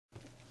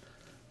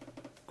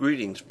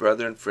Greetings,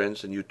 brethren,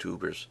 friends, and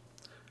YouTubers.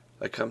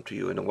 I come to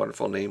you in the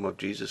wonderful name of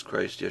Jesus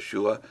Christ,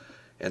 Yeshua,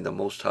 and the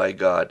Most High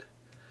God.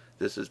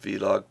 This is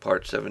Vlog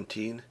Part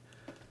 17,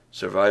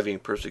 Surviving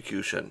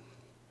Persecution.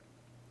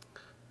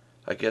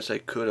 I guess I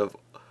could have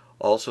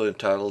also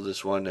entitled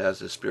this one as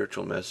a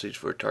spiritual message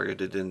for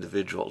targeted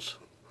individuals.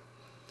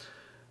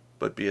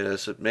 But be it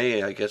as it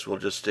may, I guess we'll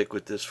just stick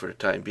with this for the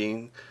time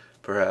being.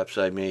 Perhaps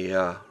I may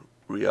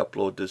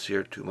re-upload this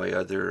here to my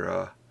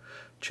other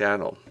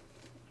channel.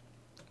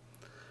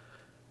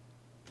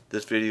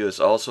 This video is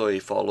also a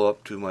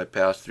follow-up to my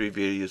past 3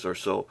 videos or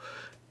so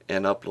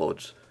and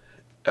uploads.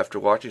 After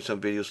watching some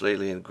videos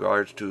lately in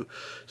regards to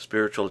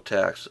spiritual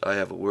attacks, I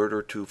have a word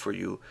or two for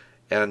you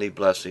and a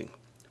blessing.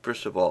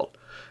 First of all,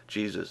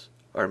 Jesus,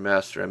 our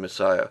Master and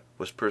Messiah,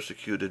 was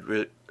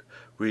persecuted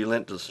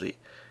relentlessly,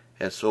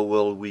 and so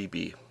will we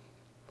be.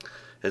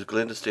 As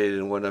Glynda stated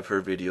in one of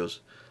her videos,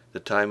 the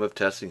time of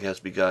testing has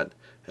begun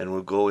and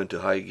will go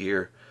into high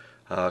gear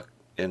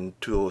in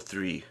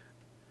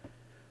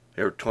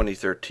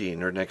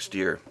 2013 or next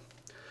year.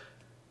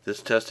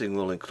 This testing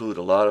will include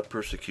a lot of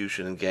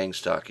persecution and gang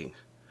stalking.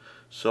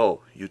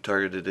 So, you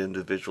targeted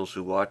individuals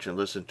who watch and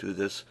listen to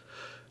this,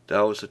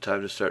 now is the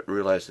time to start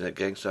realizing that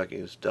gang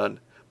stalking is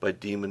done by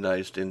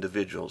demonized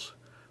individuals.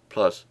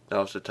 Plus,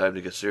 now is the time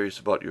to get serious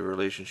about your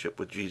relationship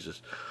with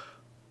Jesus,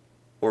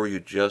 or you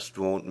just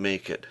won't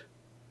make it.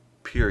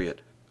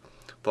 Period.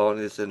 Following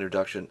this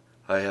introduction,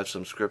 I have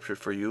some scripture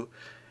for you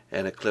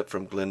and a clip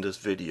from Glynda's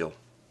video.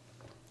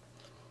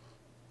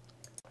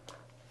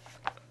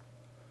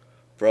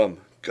 From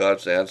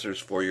God's Answers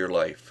for Your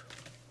Life.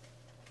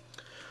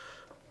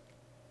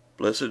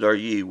 Blessed are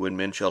ye when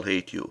men shall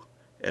hate you,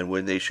 and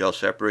when they shall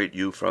separate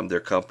you from their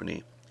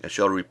company, and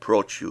shall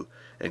reproach you,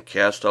 and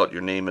cast out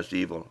your name as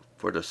evil,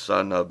 for the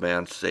Son of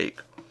Man's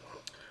sake.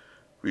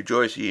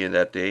 Rejoice ye in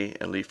that day,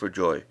 and leap for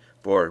joy,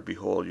 for,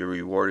 behold, your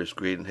reward is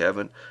great in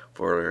heaven,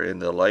 for in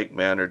the like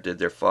manner did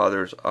their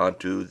fathers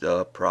unto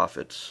the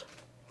prophets.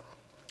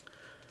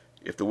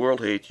 If the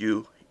world hate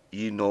you,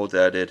 ye know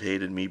that it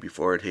hated me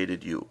before it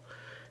hated you.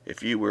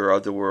 If ye were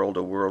of the world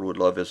would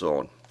love his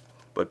own.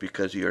 But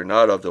because ye are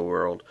not of the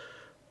world,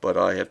 but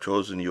I have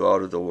chosen you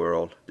out of the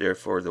world,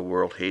 therefore the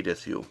world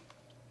hateth you.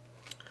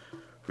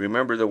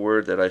 Remember the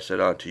word that I said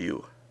unto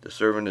you, the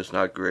servant is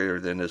not greater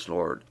than his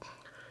Lord.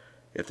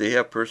 If they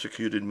have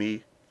persecuted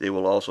me, they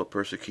will also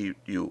persecute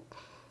you.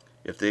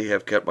 If they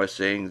have kept my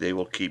saying, they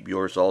will keep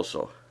yours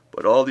also.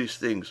 But all these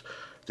things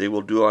they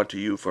will do unto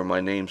you for my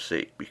name's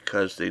sake,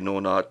 because they know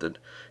not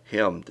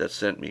him that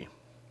sent me.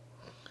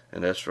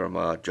 And that's from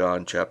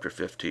John chapter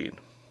 15.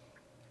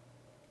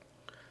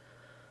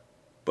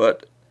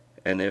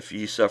 And if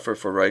ye suffer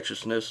for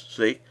righteousness'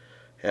 sake,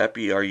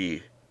 happy are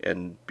ye,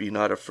 and be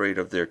not afraid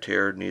of their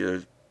terror,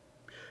 neither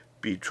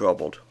be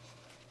troubled.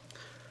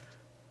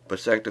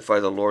 But sanctify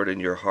the Lord in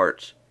your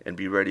hearts, and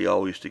be ready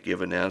always to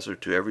give an answer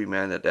to every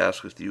man that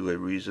asketh you a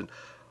reason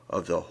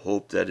of the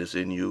hope that is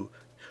in you,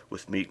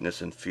 with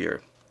meekness and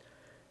fear,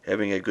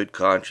 having a good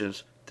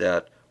conscience,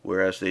 that,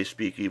 whereas they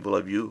speak evil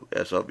of you,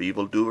 as of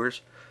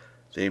evildoers,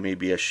 they may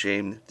be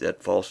ashamed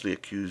that falsely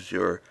accuse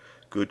your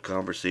good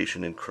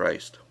conversation in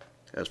Christ.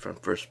 As from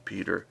 1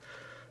 Peter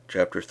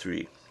chapter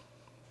 3.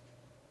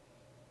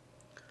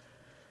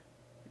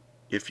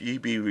 If ye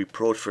be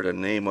reproached for the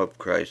name of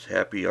Christ,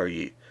 happy are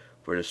ye,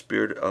 for the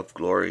Spirit of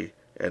glory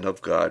and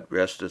of God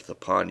resteth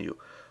upon you.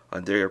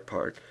 On their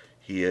part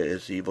he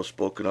is evil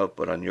spoken of,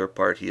 but on your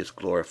part he is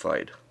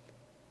glorified.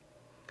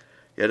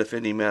 Yet if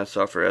any man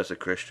suffer as a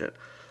Christian,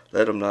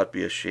 let him not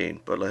be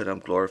ashamed, but let him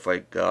glorify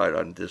God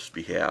on this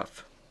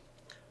behalf.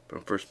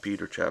 From 1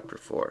 Peter chapter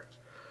 4.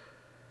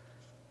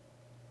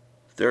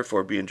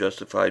 Therefore, being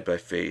justified by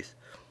faith,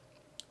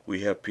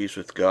 we have peace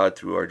with God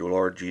through our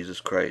Lord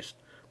Jesus Christ,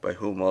 by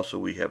whom also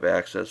we have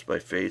access by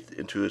faith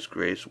into his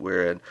grace,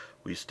 wherein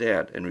we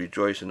stand, and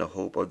rejoice in the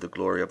hope of the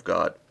glory of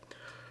God.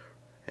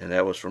 And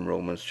that was from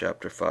Romans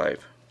chapter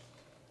 5.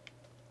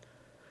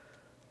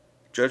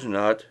 Judge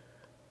not,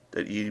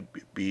 that ye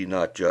be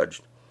not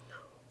judged.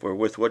 For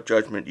with what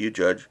judgment ye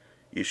judge,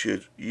 ye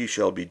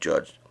shall be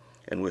judged,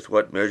 and with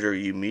what measure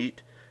ye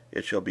mete,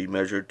 it shall be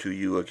measured to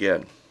you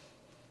again.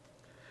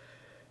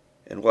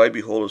 And why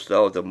beholdest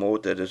thou the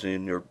mote that is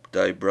in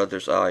thy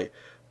brother's eye,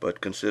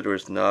 but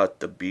considerest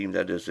not the beam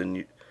that is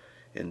in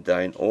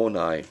thine own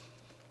eye?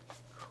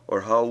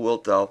 Or how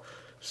wilt thou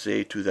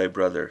say to thy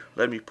brother,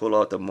 Let me pull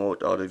out the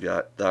mote out of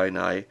thine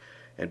eye,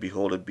 and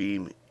behold, a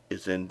beam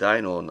is in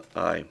thine own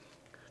eye?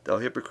 Thou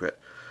hypocrite,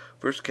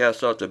 first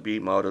cast out the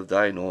beam out of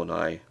thine own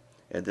eye,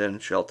 and then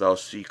shalt thou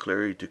see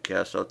clearly to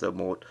cast out the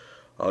mote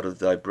out of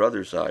thy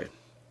brother's eye.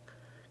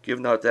 Give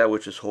not that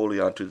which is holy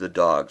unto the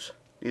dogs,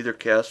 neither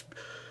cast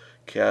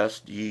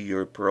ye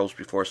your pearls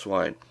before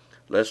swine,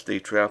 lest they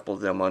trample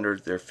them under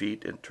their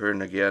feet, and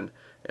turn again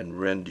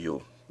and rend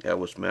you. That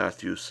was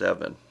Matthew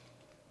 7.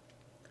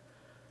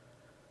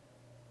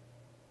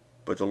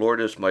 But the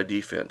Lord is my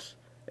defense,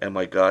 and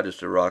my God is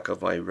the rock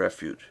of my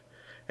refuge,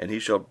 and he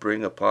shall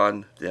bring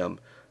upon them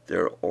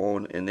their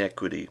own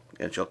iniquity,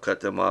 and shall cut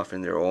them off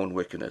in their own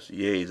wickedness.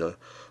 Yea, the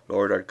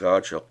Lord our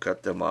God shall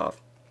cut them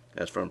off.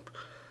 That's from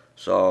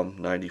Psalm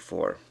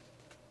 94.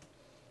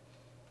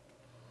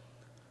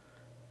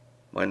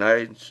 Mine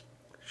eyes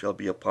shall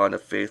be upon the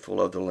faithful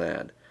of the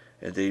land,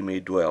 and they may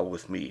dwell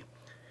with me.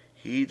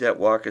 He that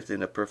walketh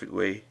in a perfect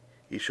way,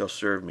 he shall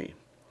serve me.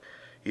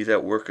 He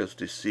that worketh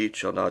deceit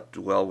shall not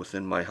dwell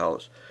within my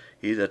house.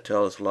 He that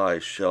telleth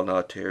lies shall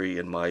not tarry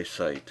in my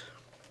sight.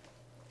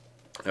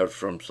 That's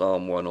from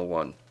Psalm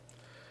 101.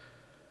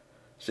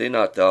 Say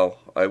not thou,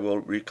 I will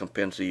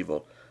recompense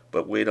evil,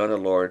 but wait on the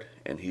Lord,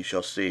 and he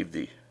shall save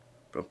thee.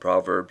 From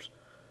Proverbs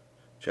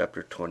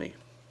chapter 20.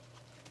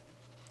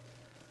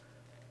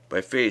 By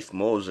faith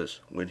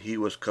Moses, when he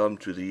was come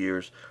to the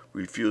years,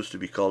 refused to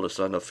be called a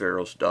son of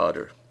Pharaoh's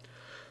daughter,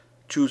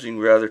 choosing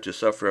rather to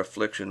suffer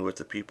affliction with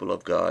the people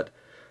of God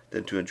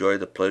than to enjoy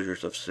the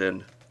pleasures of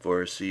sin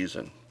for a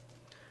season,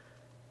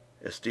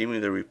 esteeming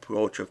the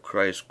reproach of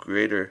Christ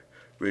greater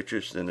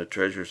riches than the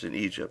treasures in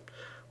Egypt,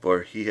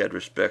 for he had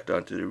respect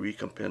unto the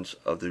recompense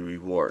of the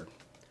reward.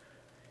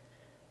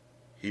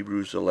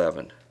 Hebrews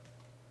 11.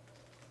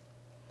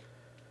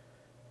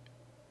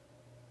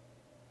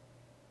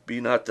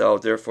 Be not thou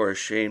therefore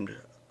ashamed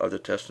of the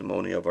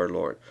testimony of our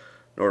Lord,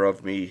 nor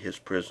of me his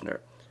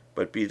prisoner,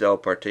 but be thou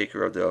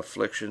partaker of the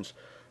afflictions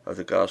of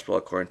the gospel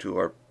according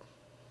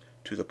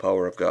to the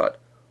power of God,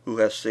 who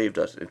hath saved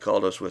us and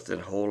called us with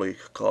an holy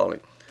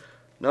calling,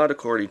 not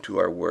according to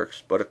our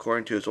works, but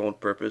according to his own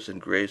purpose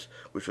and grace,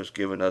 which was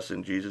given us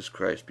in Jesus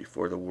Christ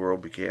before the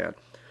world began.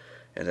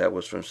 And that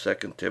was from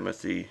 2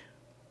 Timothy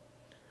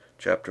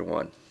chapter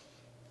 1.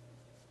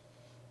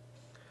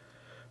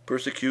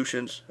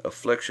 Persecutions,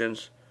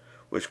 afflictions,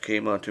 which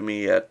came unto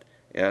me at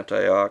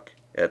Antioch,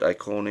 at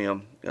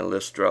Iconium, and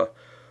Lystra,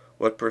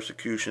 what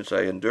persecutions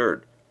I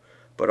endured,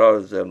 but out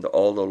of them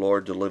all the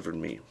Lord delivered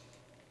me.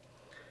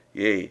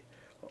 Yea,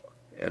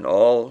 and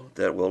all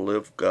that will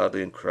live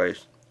godly in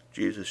Christ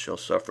Jesus shall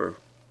suffer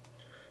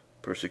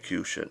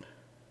persecution.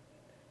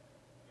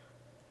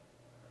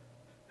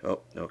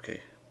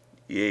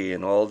 Yea,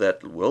 and all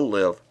that will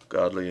live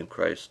godly in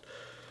Christ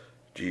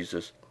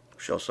Jesus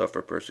shall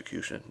suffer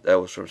persecution. That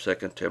was from 2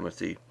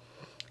 Timothy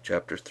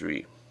chapter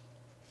 3.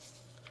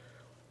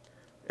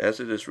 As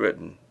it is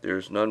written, there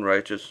is none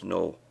righteous,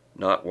 no,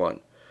 not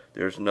one.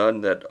 There is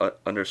none that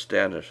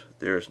understandeth,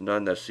 there is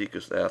none that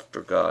seeketh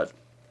after God.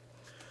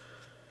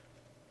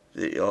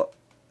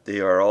 They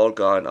are all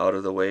gone out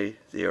of the way,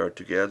 they are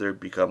together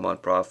become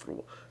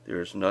unprofitable.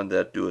 There is none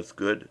that doeth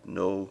good,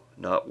 no,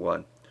 not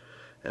one.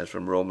 As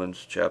from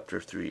Romans chapter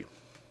 3.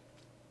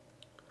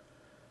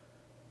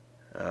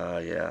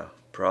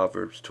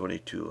 Proverbs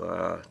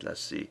 22.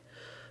 Let's see.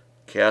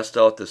 Cast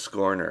out the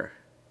scorner,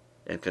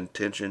 and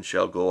contention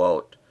shall go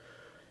out.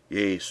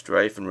 Yea,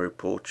 strife and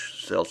reproach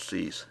shall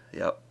cease.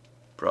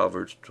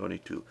 Proverbs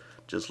 22.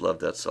 Just love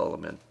that,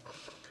 Solomon.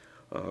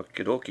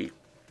 Kidoki.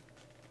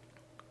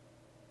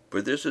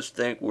 For this is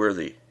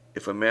thankworthy,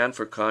 if a man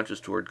for conscience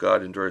toward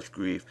God endureth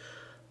grief,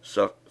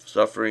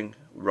 suffering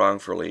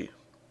wrongfully.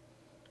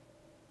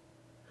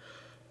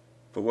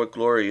 For what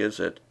glory is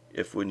it,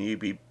 if when ye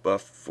be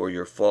buffed for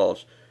your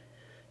faults,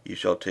 ye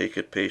shall take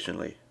it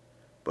patiently?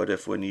 But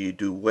if when ye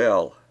do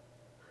well,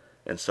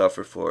 and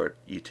suffer for it,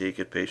 ye take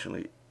it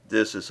patiently,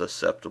 this is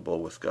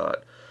acceptable with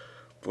God.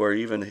 For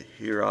even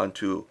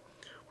hereunto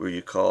were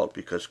ye called,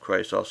 because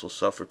Christ also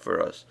suffered for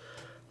us,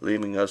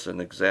 leaving us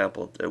an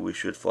example that we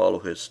should follow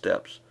his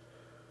steps,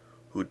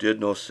 who did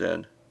no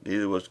sin,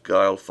 neither was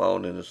guile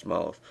found in his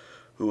mouth,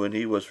 who when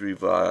he was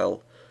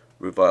reviled,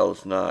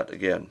 reviles not.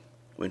 Again,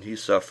 when he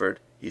suffered,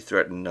 he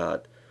threatened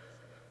not,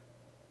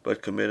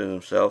 but committed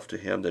himself to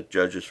him that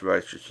judges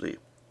righteously,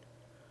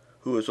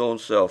 who his own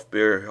self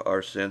bare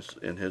our sins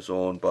in his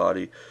own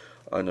body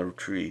on a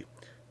tree,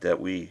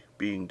 that we,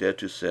 being dead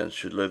to sins,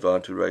 should live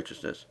unto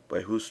righteousness, by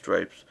whose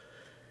stripes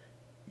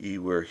ye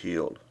were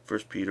healed.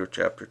 1 Peter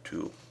chapter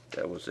 2.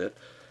 That was it.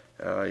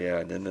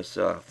 And then this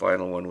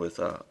final one with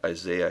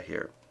Isaiah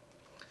here.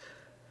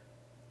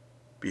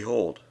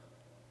 Behold,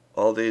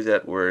 all they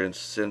that were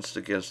incensed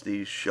against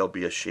thee shall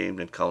be ashamed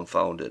and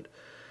confounded,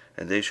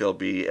 and they shall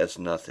be as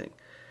nothing,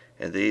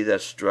 and they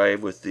that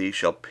strive with thee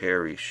shall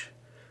perish.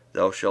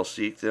 Thou shalt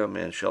seek them,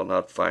 and shalt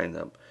not find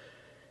them.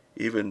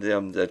 Even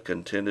them that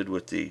contended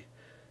with thee,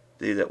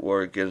 they that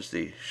war against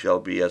thee, shall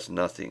be as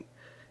nothing,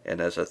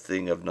 and as a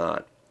thing of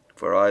naught.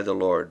 For I, the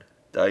Lord,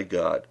 thy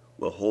God,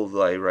 will hold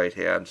thy right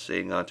hand,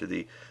 saying unto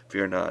thee,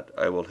 Fear not,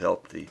 I will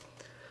help thee.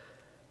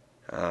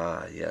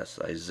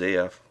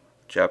 Isaiah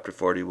chapter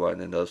 41,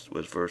 and those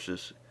was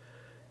verses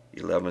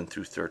 11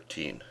 through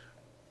 13.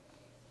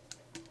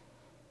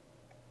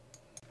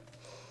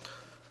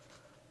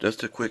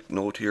 Just a quick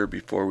note here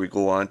before we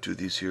go on to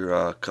these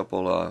here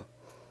couple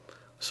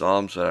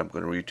Psalms that I'm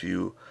going to read to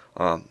you.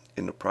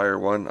 In the prior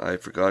one, I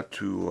forgot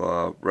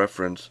to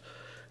reference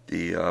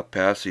the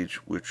passage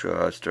which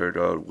started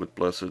out with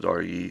Blessed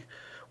are ye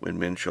when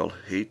men shall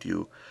hate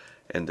you,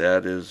 and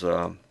that is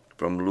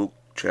from Luke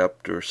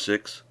chapter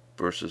 6,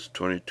 verses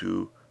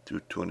 22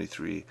 through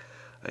 23.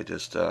 I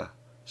just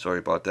Sorry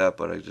about that,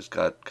 but I just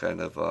got kind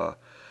of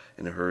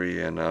in a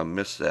hurry and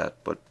missed that.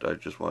 But I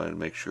just wanted to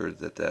make sure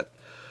that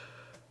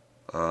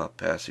that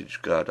passage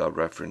got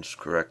referenced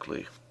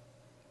correctly.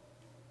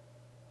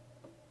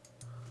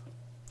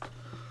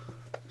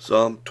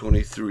 Psalm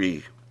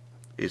 23,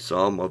 a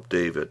psalm of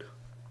David.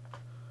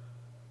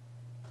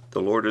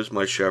 The Lord is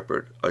my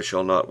shepherd, I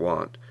shall not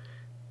want.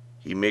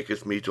 He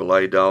maketh me to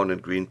lie down in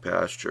green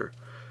pasture.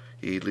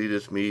 He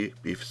leadeth me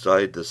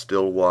beside the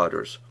still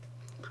waters.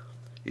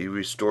 He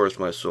restoreth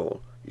my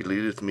soul. He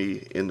leadeth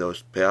me in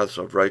those paths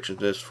of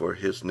righteousness for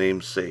his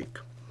name's sake.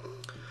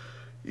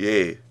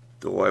 Yea,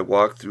 though I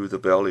walk through the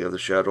valley of the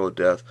shadow of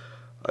death,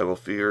 I will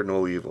fear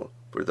no evil,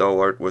 for thou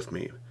art with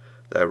me.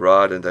 Thy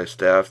rod and thy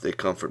staff, they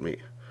comfort me.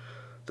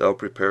 Thou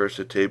preparest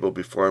a table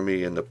before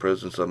me in the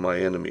presence of my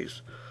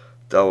enemies.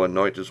 Thou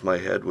anointest my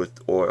head with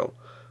oil.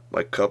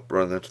 My cup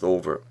runneth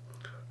over.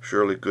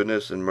 Surely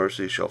goodness and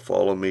mercy shall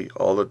follow me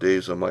all the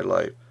days of my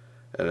life,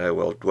 and I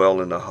will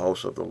dwell in the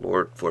house of the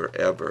Lord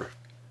forever.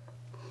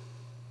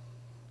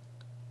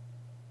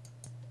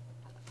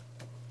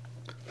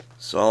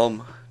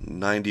 Psalm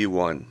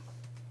 91.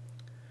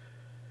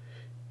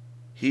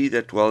 He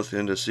that dwelleth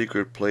in the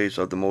secret place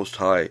of the Most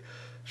High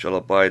shall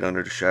abide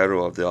under the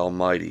shadow of the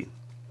Almighty.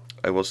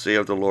 I will say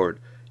of the Lord,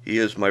 He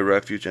is my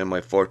refuge and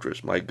my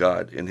fortress, my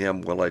God, in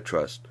him will I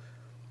trust.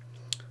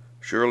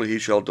 Surely he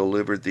shall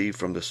deliver thee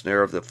from the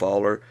snare of the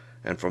fowler,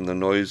 and from the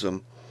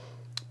noisome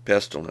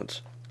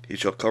pestilence. He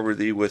shall cover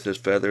thee with his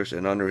feathers,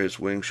 and under his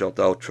wings shalt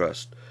thou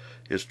trust.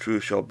 His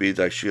truth shall be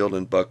thy shield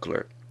and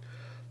buckler.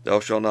 Thou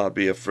shalt not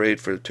be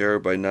afraid for the terror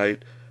by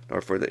night,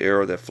 nor for the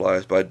arrow that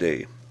flieth by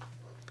day,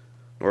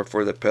 nor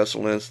for the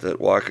pestilence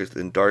that walketh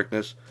in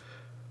darkness,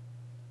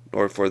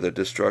 nor for the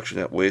destruction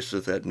that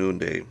wasteth at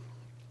noonday.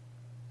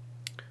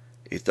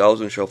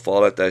 1,000 shall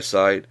fall at thy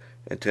side,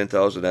 and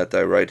 10,000 at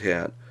thy right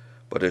hand,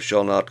 but it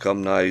shall not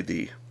come nigh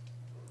thee.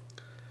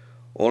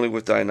 Only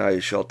with thine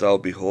eyes shalt thou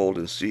behold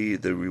and see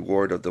the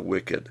reward of the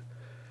wicked,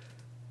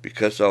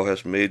 because thou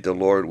hast made the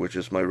Lord, which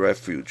is my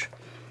refuge,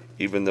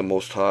 even the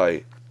Most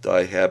High,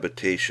 thy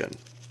habitation.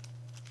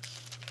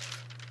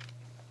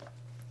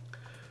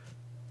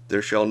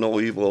 There shall no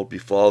evil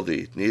befall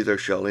thee, neither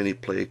shall any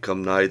plague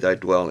come nigh thy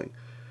dwelling,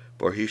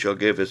 for he shall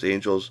give his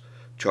angels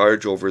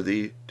charge over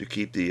thee, to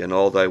keep thee in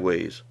all thy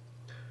ways.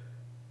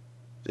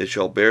 They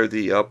shall bear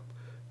thee up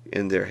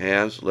in their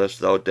hands, lest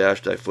thou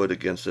dash thy foot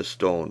against a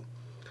stone.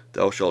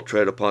 Thou shalt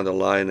tread upon the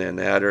lion and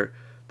adder,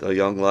 the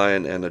young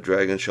lion and the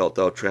dragon shalt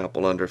thou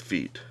trample under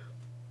feet.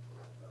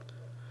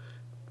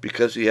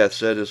 Because he hath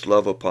set his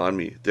love upon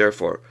me,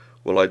 therefore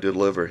will I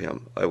deliver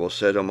him. I will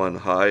set him on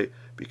high,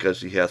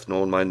 because he hath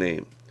known my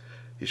name.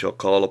 He shall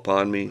call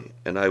upon me,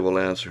 and I will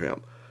answer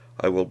him.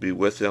 I will be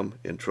with him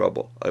in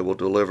trouble. I will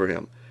deliver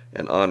him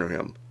and honor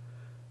him.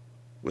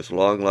 With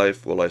long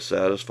life will I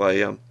satisfy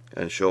him,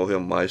 and show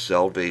him my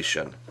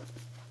salvation.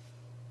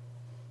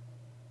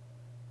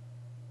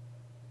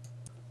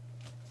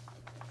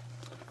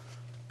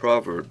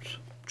 Proverbs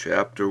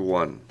chapter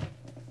 1.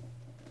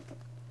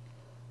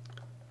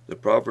 The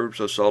Proverbs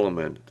of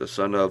Solomon, the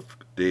son of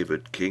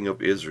David, king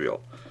of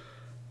Israel.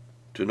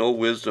 To know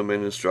wisdom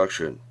and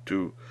instruction,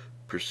 to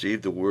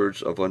perceive the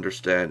words of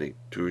understanding,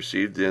 to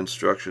receive the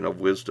instruction of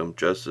wisdom,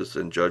 justice,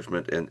 and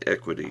judgment, and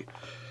equity,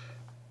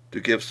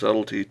 to give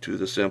subtlety to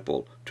the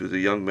simple, to the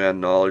young man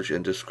knowledge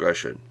and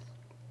discretion.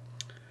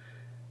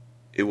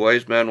 A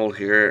wise man will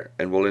hear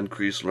and will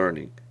increase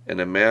learning, and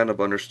a man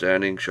of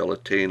understanding shall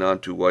attain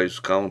unto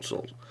wise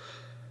counsel.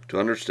 To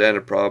understand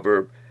a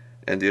proverb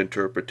and the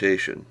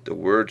interpretation, the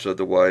words of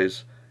the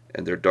wise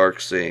and their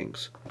dark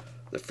sayings.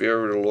 The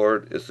fear of the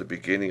Lord is the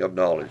beginning of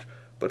knowledge,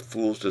 but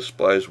fools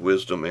despise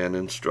wisdom and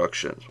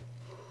instruction.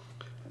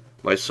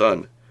 My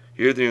son,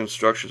 hear the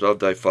instructions of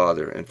thy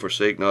father, and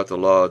forsake not the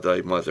law of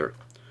thy mother.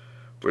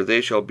 For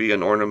they shall be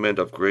an ornament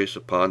of grace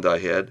upon thy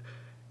head,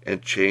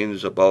 and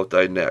chains about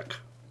thy neck.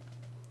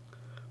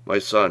 My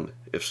son,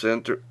 if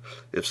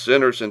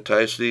sinners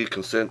entice thee,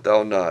 consent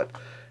thou not.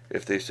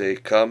 If they say,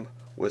 Come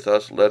with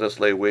us, let us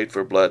lay wait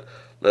for blood,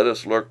 let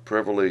us lurk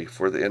privily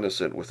for the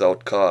innocent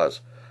without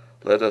cause.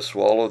 Let us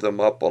swallow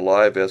them up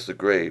alive as the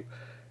grave,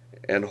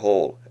 and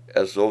whole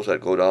as those that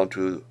go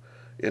down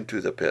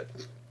into the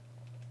pit.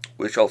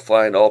 We shall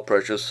find all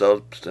precious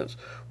substance.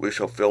 We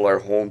shall fill our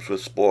homes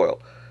with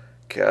spoil.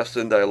 Cast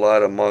in thy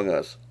lot among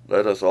us.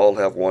 Let us all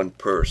have one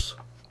purse.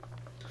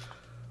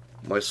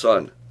 My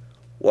son,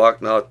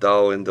 walk not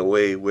thou in the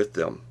way with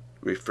them.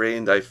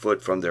 Refrain thy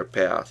foot from their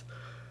path.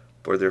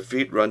 For their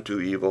feet run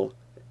to evil,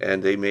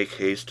 and they make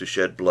haste to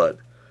shed blood.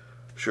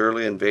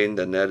 Surely in vain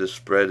the net is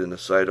spread in the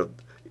sight of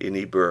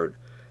any bird,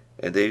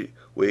 and they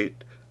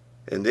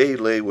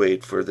lay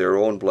wait for their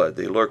own blood.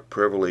 They lurk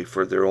privily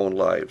for their own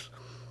lives.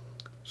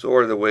 So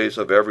are the ways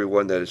of every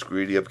one that is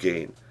greedy of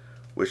gain,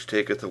 which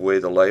taketh away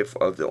the life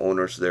of the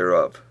owners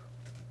thereof.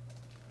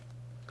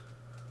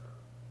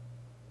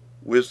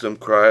 Wisdom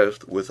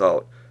crieth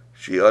without,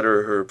 she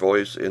uttereth her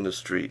voice in the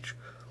street.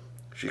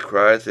 She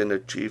crieth in the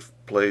chief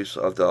place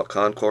of the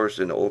concourse,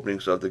 in the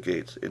openings of the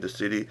gates. In the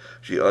city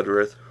she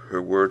uttereth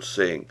her words,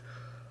 saying,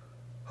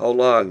 How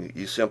long,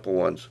 ye simple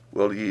ones,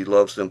 will ye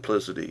love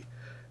simplicity?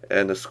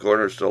 And the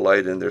scorners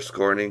delight in their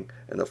scorning,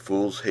 and the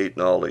fools hate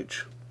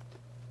knowledge.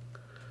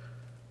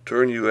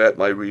 Turn you at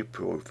my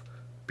reproof.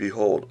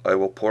 Behold, I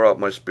will pour out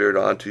my spirit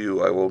unto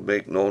you, I will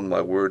make known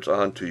my words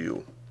unto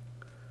you.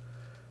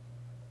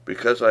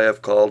 Because I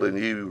have called and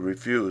ye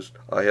refused,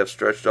 I have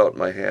stretched out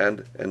my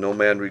hand, and no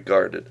man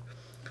regarded.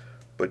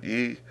 But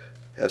ye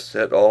have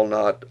set all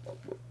not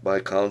my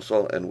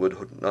counsel, and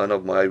would none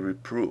of my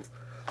reproof.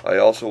 I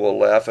also will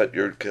laugh at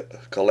your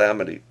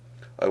calamity.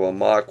 I will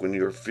mock when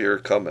your fear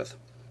cometh.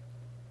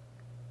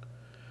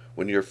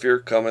 When your fear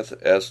cometh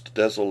as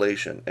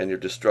desolation, and your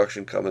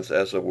destruction cometh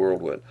as a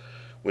whirlwind,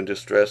 when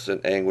distress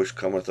and anguish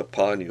cometh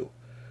upon you.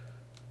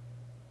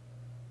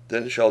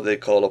 Then shall they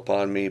call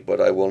upon me,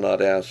 but I will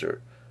not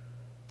answer.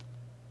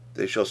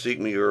 They shall seek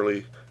me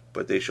early,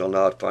 but they shall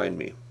not find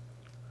me.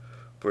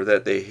 For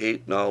that they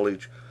hate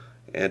knowledge,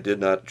 and did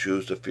not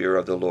choose the fear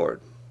of the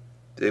Lord.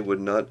 They would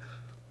none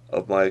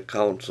of my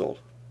counsel.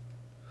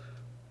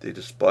 They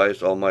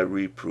despised all my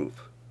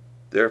reproof.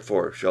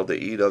 Therefore shall they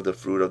eat of the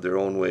fruit of their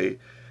own way,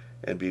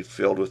 and be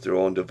filled with their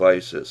own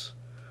devices.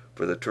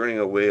 For the turning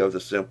away of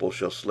the simple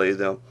shall slay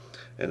them,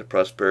 and the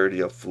prosperity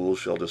of fools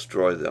shall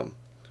destroy them.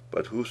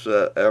 But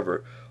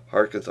whosoever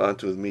hearkeneth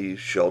unto me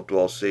shall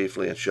dwell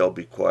safely, and shall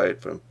be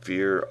quiet from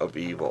fear of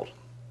evil.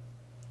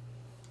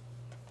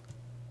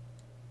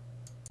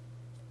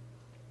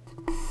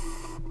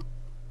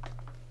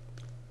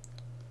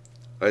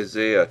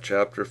 Isaiah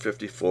chapter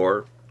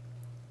 54,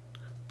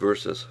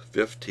 verses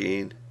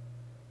 15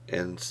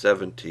 and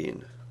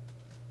 17.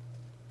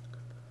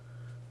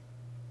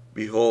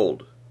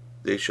 Behold,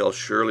 they shall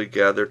surely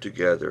gather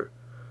together,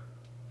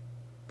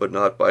 but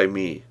not by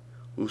me.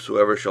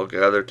 Whosoever shall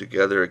gather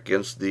together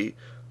against thee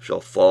shall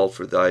fall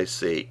for thy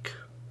sake.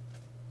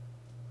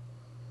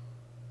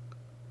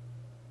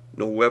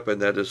 No weapon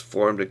that is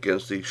formed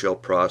against thee shall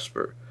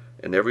prosper,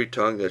 and every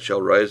tongue that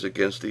shall rise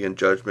against thee in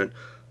judgment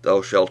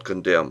thou shalt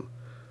condemn.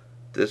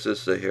 This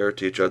is the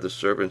heritage of the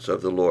servants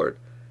of the Lord,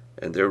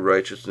 and their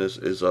righteousness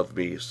is of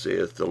me,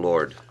 saith the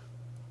Lord.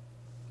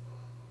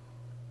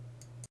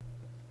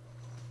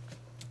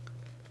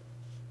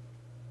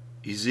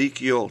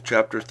 Ezekiel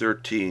chapter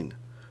 13,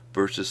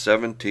 verses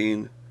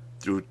 17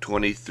 through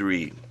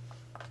 23.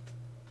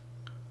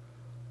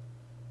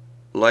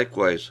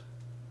 Likewise,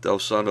 thou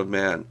son of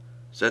man,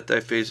 set thy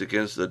face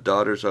against the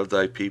daughters of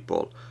thy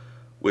people,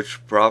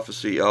 which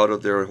prophesy out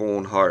of their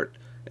own heart,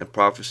 and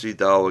prophesy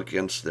thou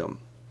against them.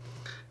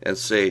 And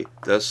say,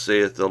 Thus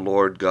saith the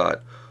Lord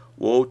God,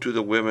 Woe to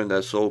the women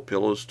that sew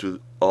pillows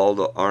to all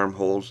the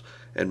armholes,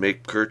 and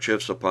make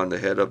kerchiefs upon the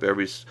head of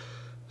every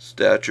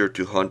stature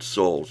to hunt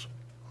souls.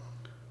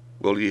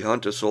 Will ye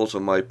hunt the souls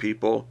of my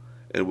people,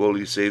 and will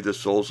ye save the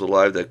souls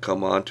alive that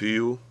come unto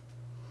you?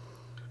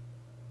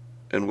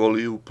 And will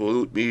you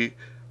pollute me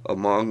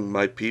among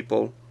my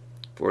people,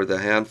 for the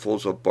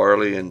handfuls of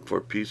barley and for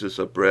pieces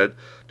of bread,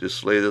 to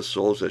slay the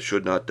souls that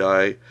should not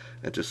die,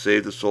 and to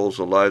save the souls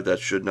alive that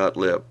should not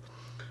live,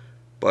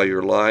 by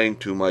your lying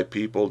to my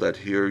people that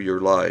hear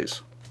your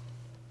lies?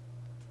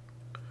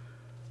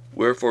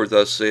 Wherefore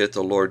thus saith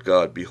the Lord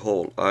God,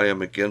 Behold, I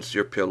am against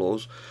your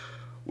pillows,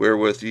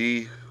 wherewith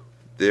ye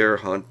there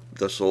hunt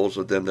the souls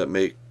of them to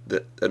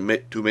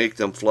make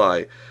them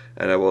fly,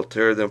 and I will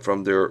tear them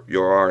from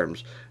your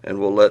arms, and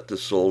will let the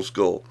souls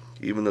go,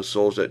 even the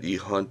souls that ye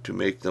hunt to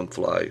make them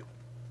fly.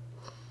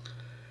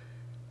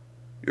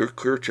 Your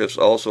kerchiefs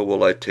also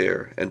will I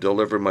tear, and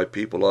deliver my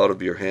people out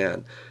of your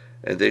hand,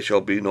 and they shall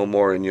be no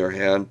more in your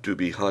hand to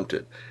be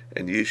hunted,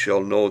 and ye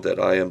shall know that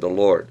I am the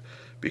Lord,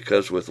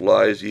 because with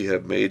lies ye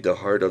have made the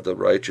heart of the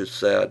righteous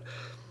sad,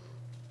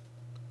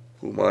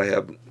 whom I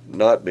have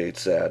not made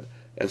sad,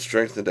 and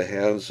strengthened the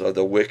hands of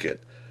the wicked,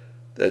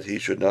 that he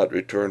should not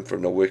return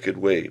from the wicked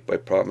way, by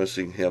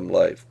promising him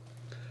life.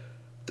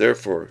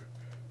 Therefore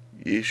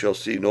ye shall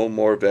see no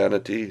more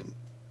vanity,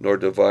 nor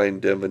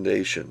divine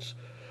divinations,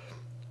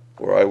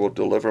 for I will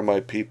deliver my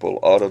people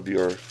out of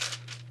your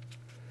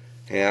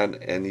hand,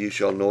 and ye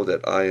shall know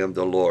that I am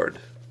the Lord.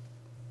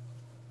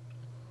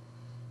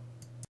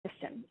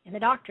 And the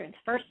doctrines,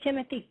 1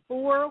 Timothy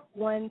 4,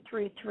 1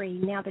 through 3.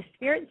 Now the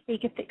Spirit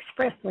speaketh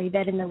expressly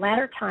that in the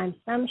latter times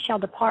some shall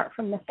depart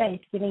from the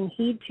faith, giving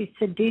heed to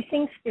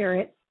seducing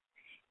spirits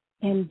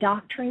and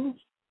doctrines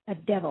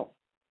of devils,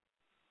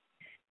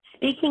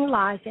 speaking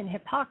lies and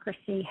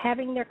hypocrisy,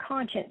 having their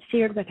conscience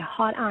seared with a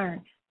hot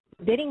iron,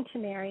 forbidding to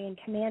marry, and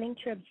commanding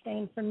to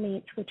abstain from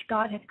meats which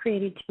God hath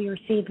created to be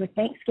received with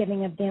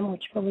thanksgiving of them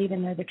which believe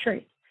and know the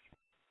truth.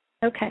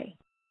 Okay.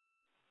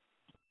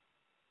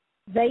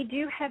 They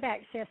do have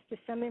access to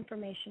some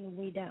information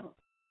we don't.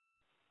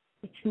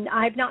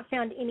 I've not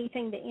found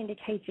anything that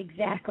indicates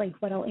exactly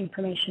what all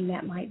information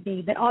that might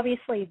be, but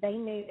obviously they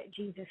knew that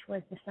Jesus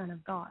was the Son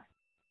of God.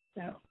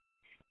 So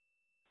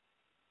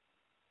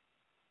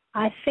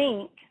I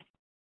think,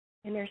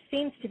 and there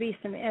seems to be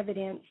some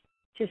evidence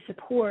to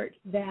support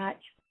that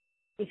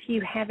if you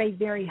have a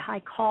very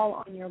high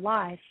call on your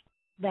life,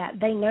 that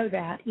they know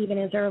that even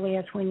as early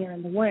as when you're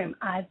in the womb.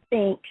 I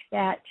think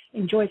that,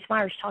 and Joyce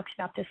Myers talks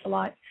about this a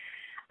lot,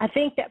 I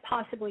think that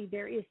possibly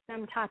there is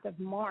some type of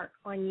mark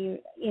on you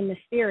in the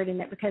spirit, and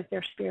that because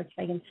they're spirits,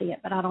 they can see it.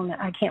 But I don't know.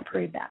 I can't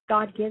prove that.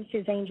 God gives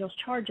his angels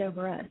charge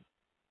over us.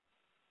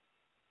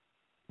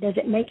 Does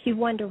it make you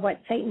wonder what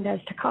Satan does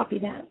to copy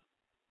that?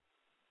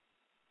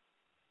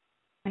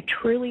 I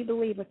truly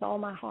believe with all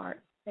my heart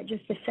that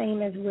just the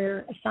same as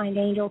we're assigned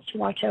angels to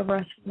watch over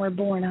us when we're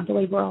born, I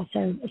believe we're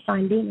also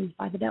assigned demons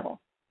by the devil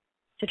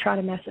to try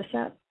to mess us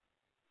up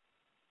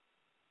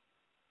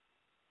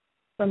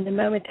from the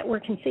moment that we're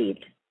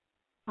conceived.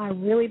 I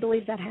really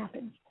believe that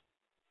happens.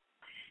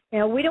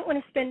 Now, we don't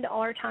want to spend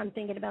all our time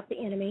thinking about the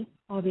enemy,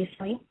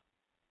 obviously,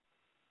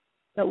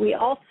 but we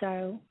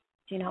also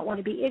do not want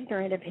to be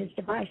ignorant of his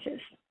devices.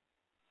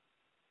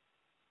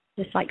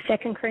 Just like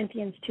 2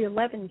 Corinthians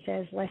 2:11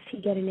 says, lest he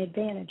get an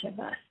advantage of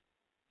us.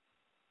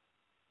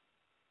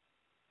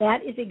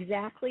 That is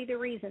exactly the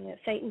reason that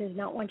Satan does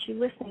not want you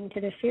listening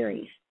to this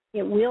series.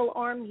 It will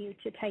arm you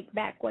to take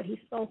back what he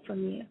stole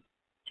from you,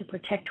 to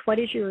protect what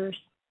is yours,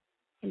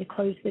 and to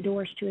close the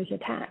doors to his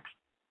attacks.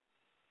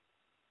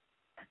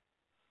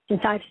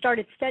 Since I've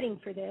started studying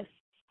for this,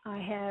 I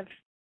have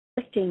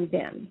listing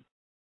them.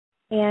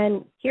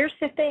 And here's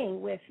the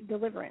thing with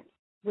deliverance.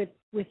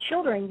 With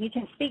children, you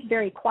can speak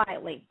very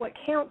quietly. What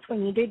counts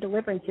when you do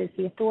deliverance is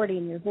the authority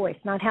in your voice,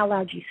 not how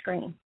loud you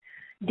scream.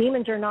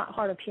 Demons are not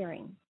hard of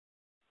hearing.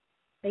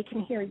 They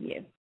can hear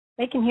you.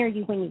 They can hear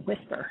you when you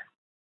whisper.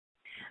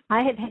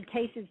 I have had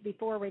cases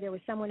before where there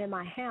was someone in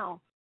my house,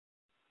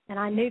 and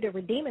I knew there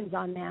were demons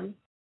on them,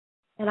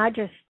 and I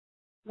just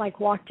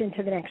walked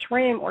into the next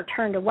room or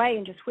turned away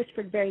and just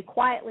whispered very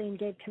quietly and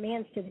gave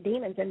commands to the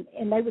demons,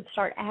 and they would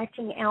start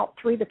acting out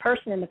through the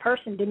person, and the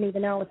person didn't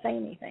even know I was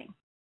saying anything.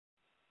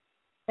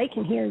 They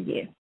can hear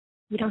you.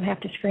 You don't have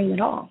to scream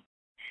at all.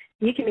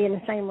 You can be in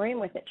the same room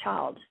with a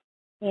child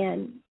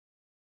and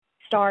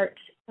start,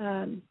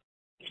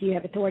 if you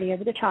have authority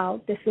over the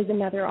child, this was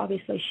another,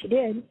 obviously she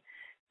did, if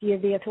you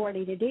have the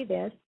authority to do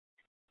this,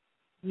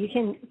 you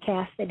can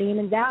cast the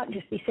demons out and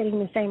just be sitting in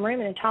the same room,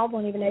 and a child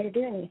won't even know you're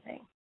doing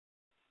anything.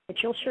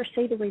 But you'll sure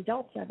see the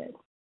results of it.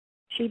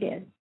 She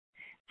did.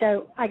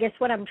 So I guess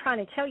what I'm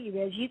trying to tell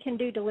you is you can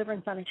do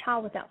deliverance on a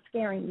child without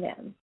scaring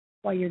them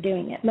while you're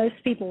doing it. Most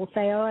people will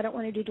say, oh, I don't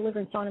want to do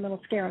deliverance on them,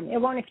 it'll scare them.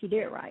 It won't if you do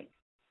it right.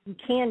 You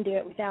can do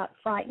it without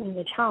frightening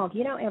the child.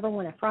 You don't ever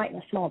want to frighten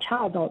a small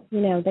child. They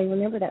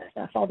remember that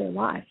stuff all their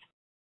life.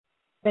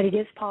 But it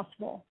is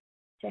possible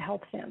to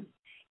help them.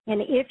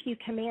 And if you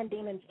command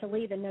demons to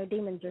leave and no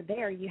demons are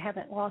there, you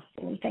haven't lost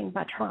anything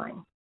by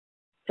trying.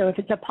 So if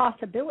it's a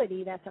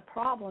possibility, that's a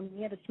problem.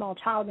 You have a small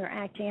child and they're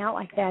acting out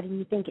like that and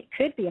you think it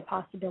could be a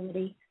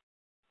possibility.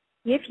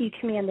 If you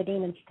command the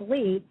demons to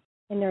leave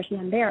and there's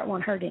none there, it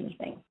won't hurt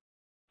anything.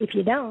 If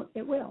you don't,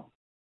 it will.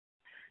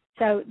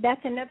 So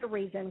that's another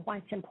reason why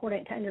it's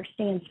important to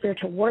understand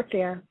spiritual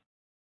warfare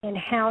and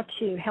how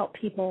to help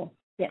people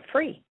get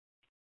free.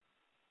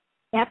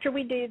 After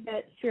we do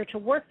the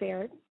spiritual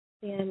warfare,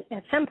 then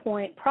at some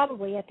point,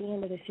 probably at the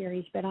end of the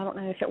series, but I don't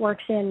know if it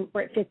works in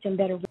where it fits in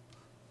better.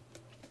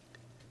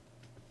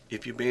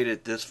 If you made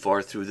it this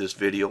far through this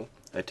video,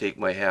 I take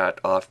my hat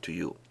off to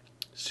you.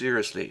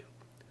 Seriously.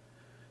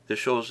 This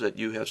shows that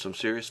you have some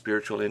serious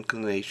spiritual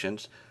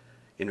inclinations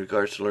in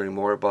regards to learning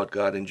more about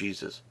God and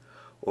Jesus.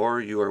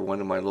 Or you are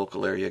one of my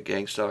local area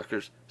gang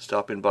stalkers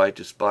stopping by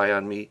to spy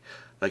on me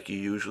like you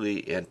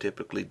usually and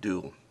typically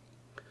do.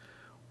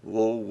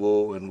 Woe,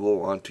 woe, and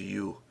woe unto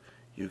you,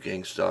 you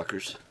gang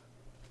stalkers.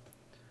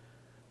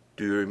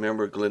 Do you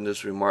remember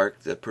Glynda's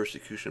remark that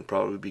persecution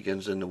probably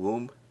begins in the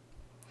womb?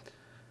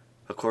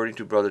 According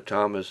to Brother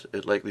Thomas,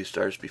 it likely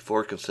starts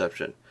before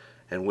conception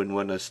and when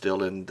one is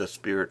still in the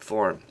spirit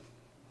form.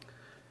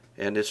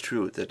 And it's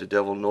true that the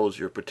devil knows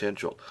your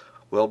potential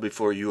well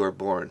before you are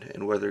born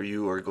and whether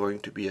you are going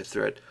to be a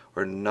threat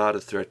or not a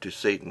threat to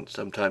Satan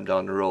sometime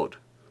down the road.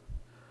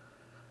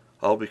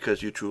 All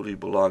because you truly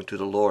belong to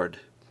the Lord.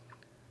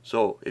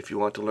 So, if you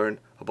want to learn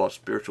about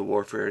spiritual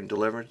warfare and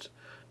deliverance,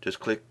 just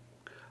click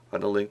on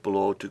the link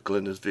below to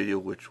Glynda's video,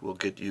 which will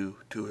get you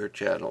to her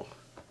channel.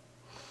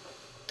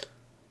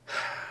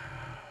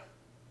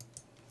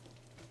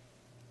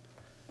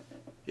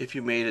 If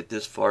you made it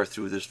this far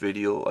through this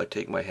video, I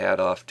take my hat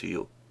off to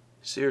you.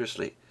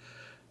 Seriously.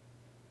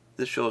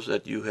 This shows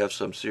that you have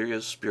some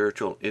serious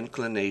spiritual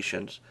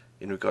inclinations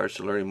in regards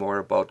to learning more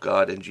about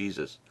God and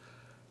Jesus.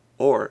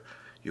 Or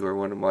you are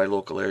one of my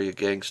local area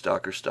gang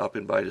stalkers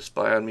stopping by to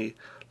spy on me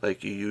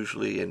like you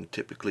usually and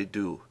typically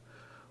do.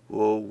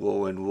 Woe,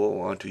 woe, and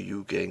woe unto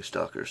you gang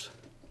stalkers.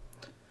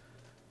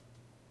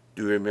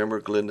 Do you remember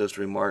Glynda's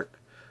remark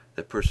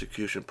that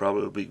persecution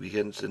probably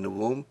begins in the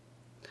womb?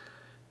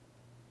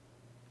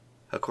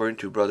 According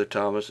to Brother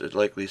Thomas, it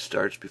likely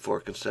starts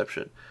before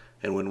conception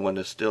and when one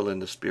is still in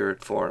the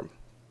spirit form.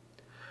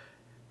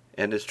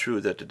 And it's true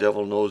that the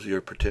devil knows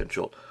your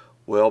potential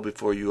well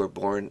before you are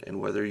born and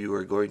whether you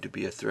are going to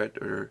be a threat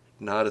or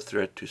not a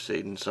threat to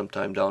Satan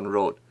sometime down the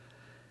road.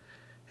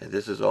 And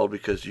this is all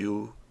because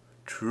you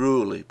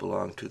truly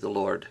belong to the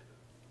Lord.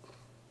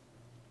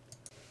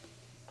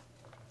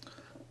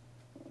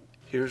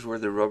 Here's where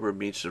the rubber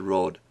meets the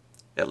road,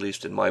 at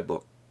least in my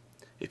book.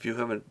 If you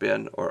haven't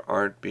been or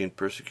aren't being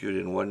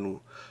persecuted in one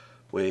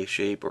way,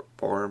 shape, or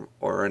form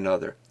or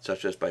another,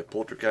 such as by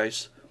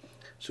poltergeists,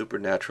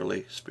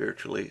 supernaturally,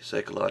 spiritually,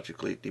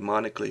 psychologically,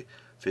 demonically,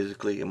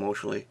 physically,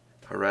 emotionally,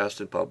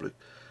 harassed in public,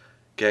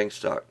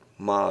 gang-stalked,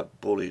 mobbed,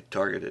 bullied,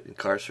 targeted,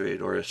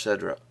 incarcerated, or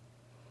etc.,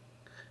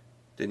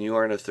 then you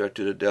aren't a threat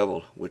to the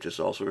devil, which is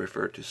also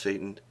referred to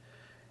Satan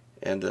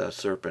and the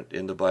serpent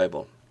in the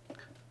Bible.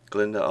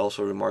 Glynda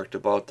also remarked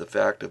about the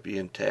fact of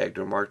being tagged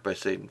or marked by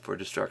Satan for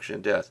destruction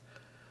and death,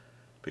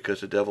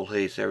 because the devil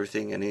hates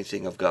everything and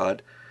anything of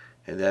God,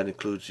 and that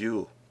includes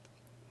you,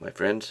 my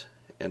friends,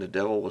 and the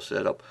devil will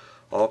set up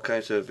all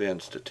kinds of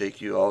events to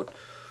take you out,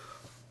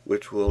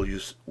 which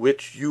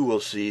you will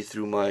see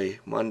through my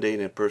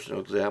mundane and personal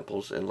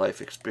examples and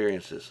life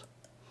experiences.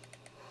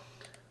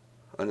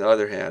 On the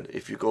other hand,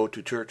 if you go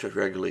to church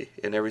regularly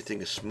and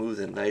everything is smooth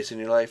and nice in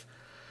your life,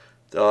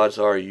 the odds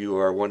are you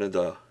are one of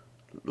the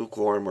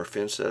lukewarm or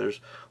fence-setters,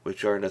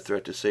 which aren't a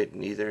threat to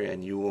Satan either,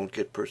 and you won't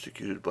get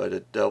persecuted by the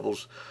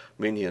devil's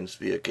minions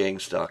via gang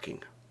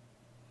stalking.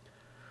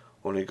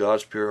 Only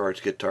God's pure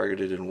hearts get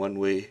targeted in one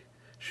way,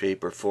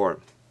 shape, or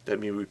form. Let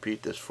me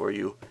repeat this for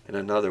you in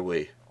another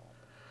way.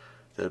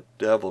 The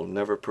devil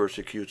never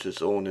persecutes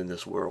his own in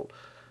this world.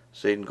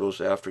 Satan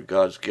goes after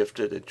God's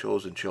gifted and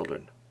chosen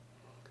children.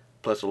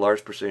 Plus, a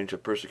large percentage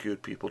of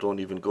persecuted people don't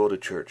even go to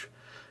church,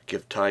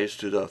 give tithes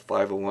to the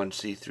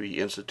 501c3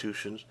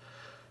 institutions,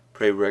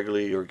 pray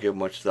regularly, or give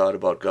much thought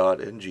about God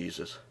and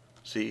Jesus.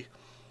 See,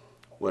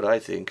 what I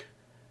think,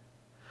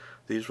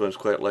 these ones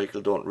quite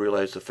likely don't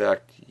realize the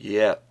fact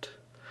yet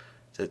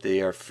that they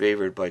are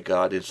favored by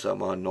God in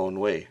some unknown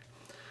way,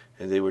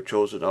 and they were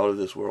chosen out of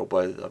this world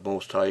by the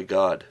Most High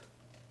God.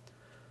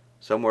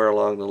 Somewhere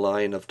along the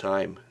line of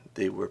time,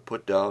 they were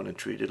put down and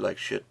treated like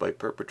shit by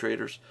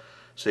perpetrators,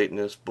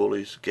 Satanists,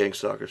 bullies, gang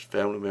stalkers,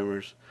 family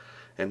members,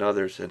 and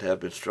others, and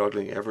have been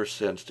struggling ever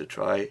since to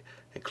try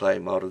and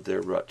climb out of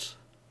their ruts.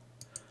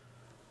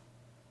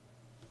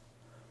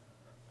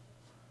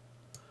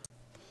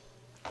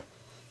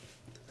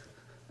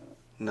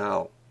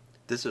 Now,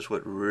 this is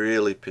what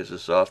really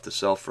pisses off the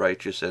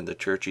self-righteous and the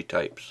churchy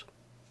types.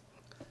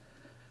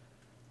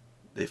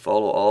 They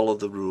follow all of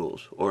the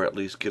rules, or at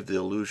least give the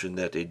illusion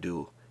that they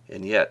do,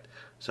 and yet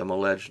some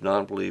alleged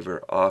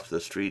non-believer off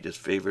the street is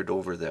favored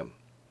over them.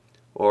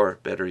 Or,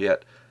 better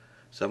yet,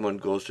 someone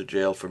goes to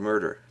jail for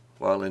murder.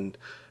 While in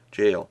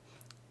jail,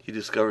 he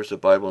discovers the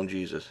Bible and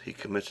Jesus. He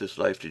commits his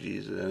life to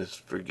Jesus and is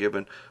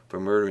forgiven for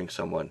murdering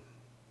someone.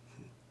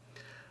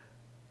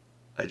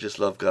 I just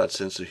love God's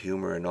sense of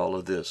humor in all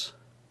of this.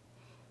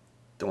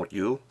 Don't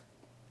you?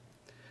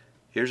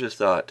 Here's a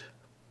thought,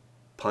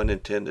 pun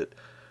intended,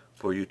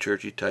 for you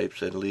churchy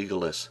types and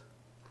legalists.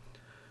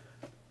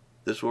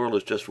 This world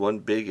is just one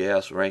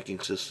big-ass ranking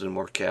system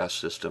or caste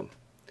system.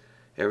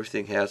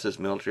 Everything has its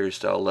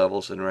military-style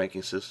levels and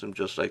ranking system,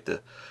 just like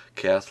the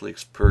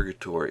Catholics'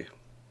 purgatory.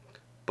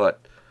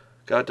 But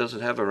God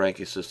doesn't have a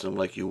ranking system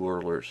like you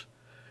worlders,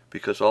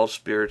 because all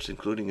spirits,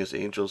 including his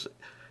angels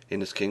in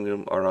his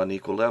kingdom, are on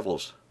equal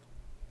levels.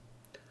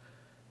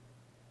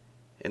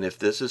 And if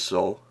this is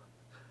so,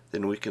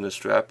 then we can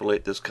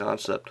extrapolate this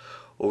concept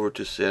over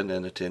to sin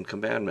and the 10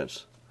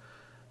 Commandments.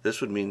 This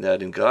would mean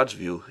that in God's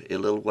view, a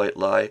little white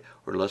lie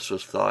or lustful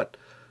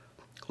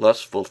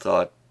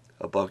thought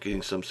about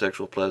getting some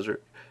sexual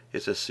pleasure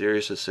is as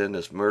serious a sin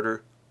as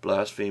murder,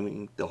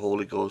 blaspheming the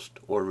Holy Ghost,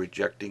 or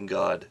rejecting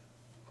God.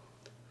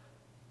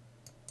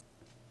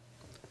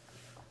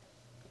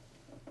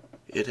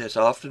 It has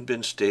often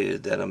been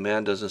stated that a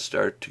man doesn't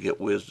start to get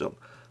wisdom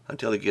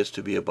until he gets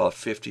to be about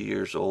 50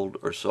 years old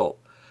or so.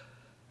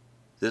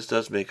 This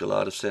does make a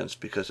lot of sense,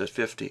 because at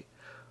 50,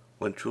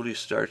 one truly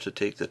starts to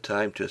take the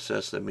time to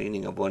assess the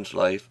meaning of one's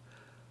life.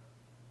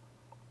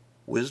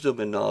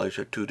 Wisdom and knowledge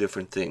are two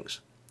different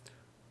things.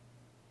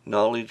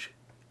 Knowledge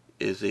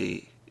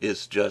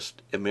is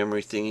just a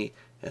memory thingy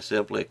and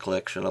simply a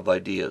collection of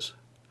ideas.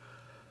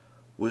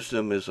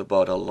 Wisdom is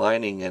about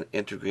aligning and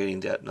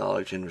integrating that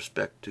knowledge in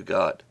respect to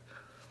God.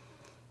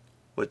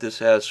 What this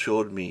has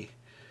showed me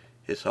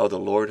is how the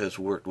Lord has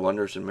worked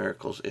wonders and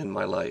miracles in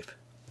my life,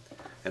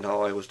 and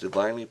how I was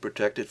divinely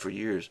protected for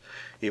years,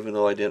 even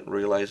though I didn't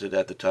realize it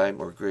at the time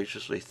or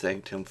graciously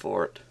thanked him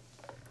for it.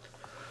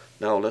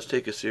 Now let's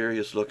take a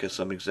serious look at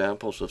some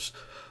examples of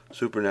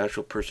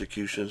supernatural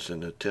persecutions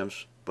and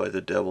attempts by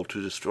the devil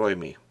to destroy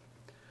me.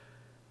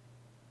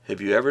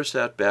 Have you ever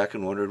sat back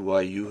and wondered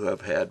why you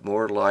have had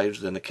more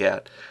lives than a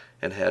cat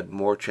and had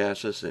more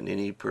chances than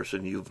any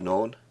person you've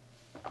known?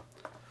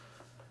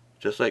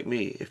 Just like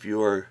me, if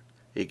you are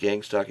a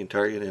gang-stalking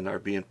target and are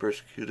being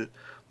persecuted,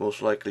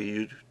 most likely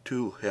you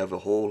too have a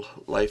whole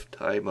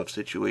lifetime of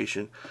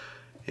situation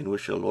in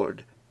which the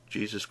Lord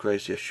Jesus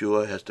Christ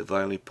Yeshua has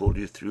divinely pulled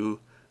you through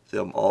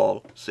them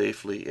all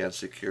safely and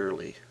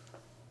securely.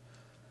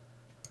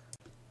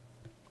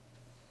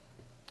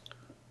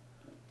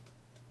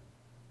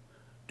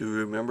 Do you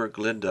remember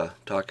Glynda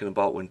talking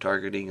about when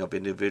targeting of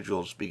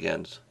individuals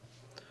begins?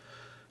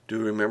 Do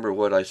you remember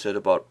what I said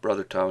about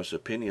Brother Thomas'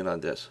 opinion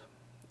on this?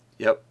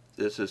 Yep,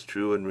 this is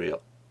true and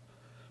real.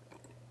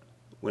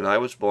 When I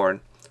was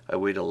born, I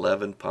weighed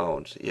 11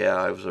 pounds. Yeah,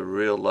 I was a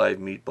real live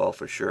meatball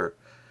for sure.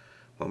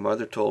 My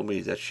mother told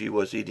me that she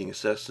was eating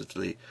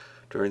excessively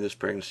during this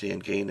pregnancy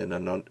and gained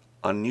an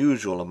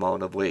unusual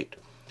amount of weight,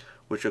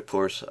 which of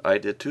course I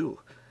did too.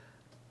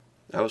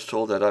 I was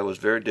told that I was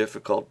very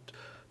difficult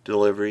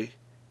delivery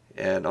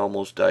and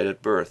almost died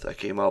at birth. I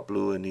came out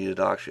blue and needed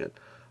oxygen.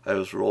 I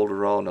was rolled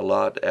around a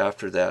lot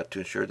after that to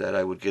ensure that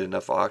I would get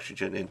enough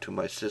oxygen into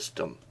my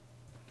system.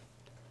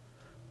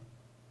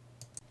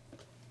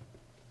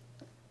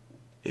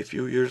 A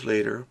few years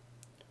later,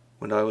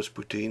 when I was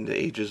between the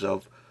ages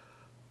of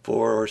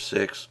 4 or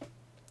 6,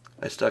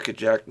 I stuck a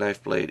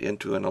jackknife blade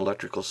into an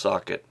electrical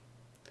socket.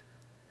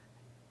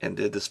 And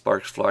did the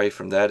sparks fly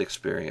from that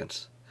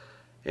experience?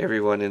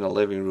 Everyone in the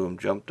living room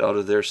jumped out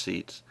of their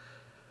seats.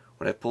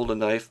 When I pulled the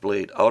knife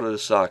blade out of the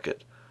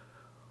socket,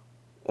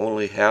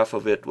 only half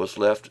of it was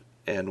left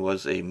and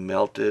was a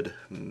melted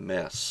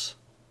mess.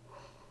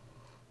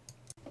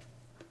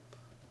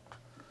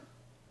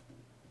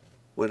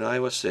 When I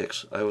was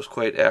 6, I was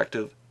quite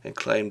active and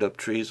climbed up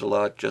trees a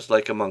lot, just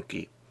like a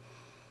monkey.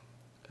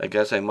 I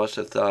guess I must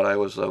have thought I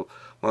was a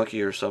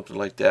monkey or something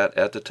like that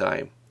at the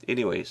time.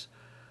 Anyways,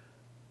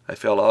 I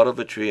fell out of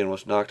a tree and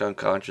was knocked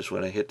unconscious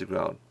when I hit the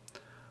ground.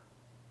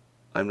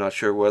 I'm not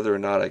sure whether or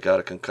not I got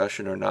a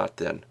concussion or not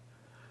then,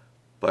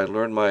 but I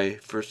learned my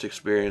first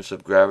experience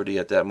of gravity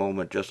at that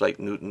moment, just like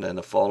Newton and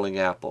a falling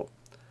apple.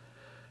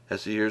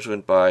 As the years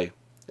went by,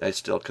 I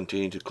still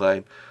continued to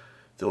climb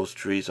those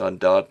trees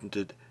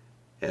undaunted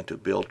and to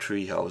build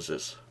tree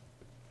houses.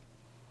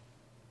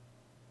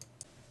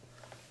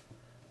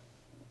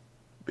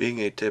 Being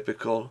a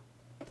typical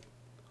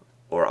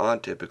or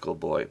untypical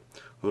boy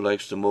who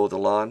likes to mow the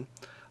lawn,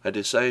 I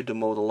decided to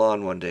mow the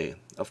lawn one day.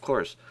 Of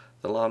course,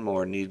 the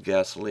lawnmower needed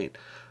gasoline,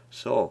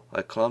 so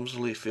I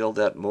clumsily filled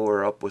that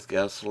mower up with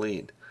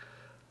gasoline.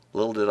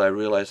 Little did I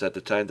realize at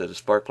the time that the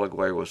spark plug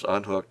wire was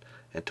unhooked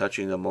and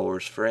touching the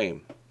mower's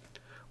frame.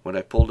 When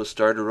I pulled the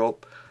starter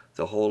rope,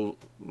 the whole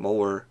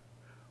mower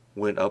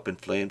went up in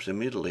flames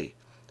immediately.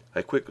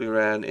 I quickly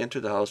ran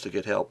into the house to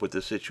get help with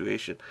the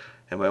situation,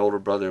 and my older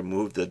brother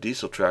moved the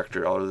diesel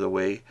tractor out of the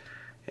way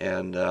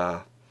and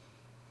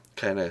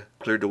kind of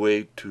cleared the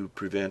way to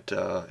prevent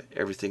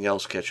everything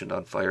else catching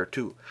on fire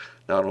too.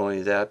 Not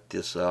only that,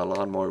 this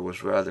lawnmower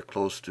was rather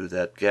close to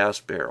that gas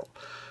barrel,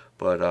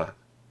 but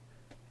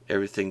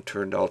everything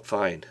turned out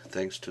fine,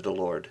 thanks to the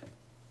Lord.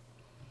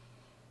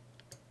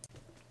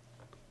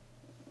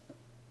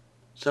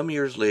 Some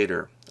years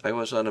later, I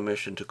was on a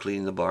mission to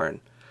clean the barn,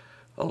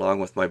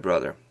 along with my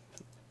brother.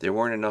 There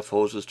weren't enough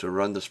hoses to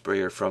run the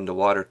sprayer from the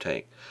water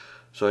tank,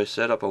 so I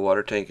set up a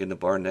water tank in the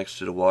barn next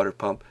to the water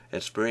pump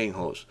and spraying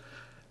hose.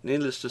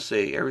 Needless to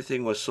say,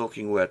 everything was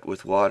soaking wet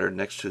with water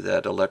next to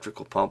that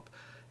electrical pump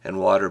and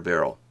water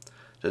barrel.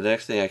 The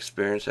next thing I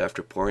experienced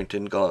after pouring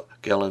 10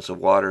 gallons of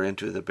water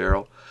into the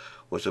barrel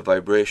was a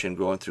vibration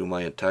going through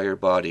my entire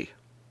body.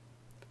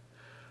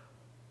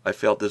 I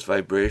felt this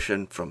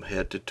vibration from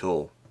head to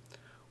toe.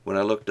 When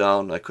I looked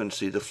down, I couldn't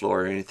see the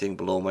floor or anything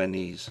below my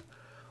knees.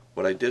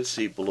 What I did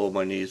see below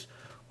my knees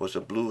was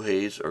a blue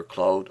haze or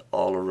cloud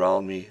all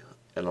around me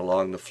and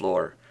along the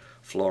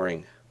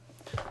flooring.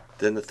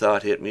 Then the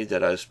thought hit me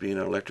that I was being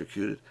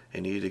electrocuted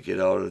and needed to get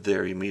out of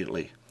there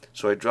immediately.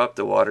 So I dropped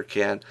the water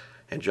can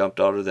and jumped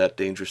out of that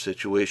dangerous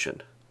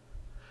situation.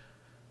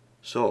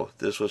 So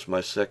this was my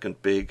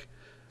second big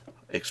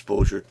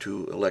exposure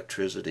to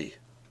electricity.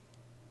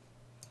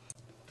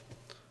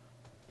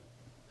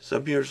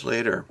 Some years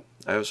later,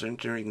 I was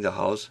entering the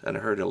house and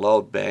I heard a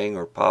loud bang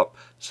or pop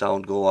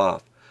sound go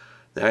off.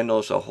 Then I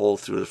noticed a hole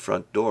through the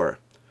front door.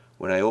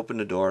 When I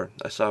opened the door,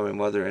 I saw my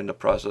mother in the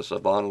process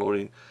of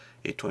unloading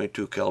a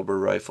 .22 caliber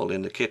rifle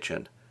in the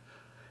kitchen.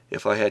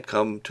 If I had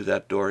come to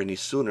that door any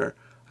sooner,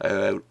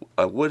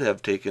 I would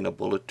have taken a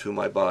bullet to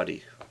my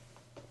body.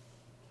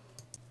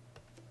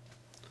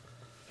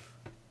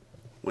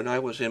 When I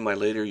was in my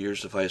later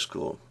years of high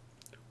school,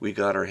 we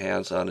got our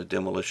hands on a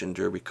demolition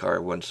derby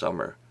car one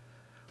summer.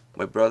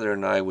 My brother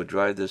and I would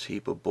drive this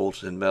heap of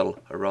bolts and metal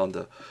around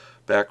the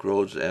back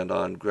roads and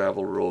on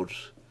gravel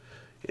roads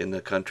in the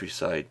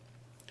countryside.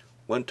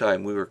 One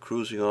time we were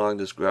cruising along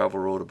this gravel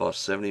road about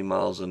 70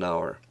 miles an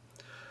hour.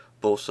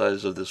 Both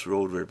sides of this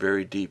road were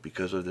very deep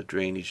because of the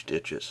drainage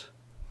ditches.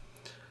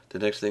 The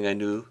next thing I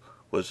knew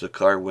was the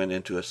car went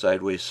into a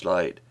sideways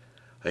slide.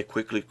 I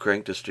quickly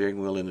cranked the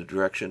steering wheel in the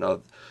direction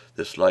of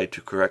the slide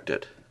to correct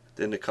it.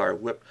 Then the car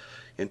whipped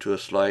into a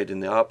slide in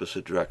the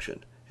opposite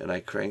direction, and I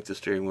cranked the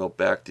steering wheel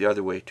back the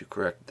other way to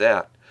correct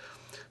that.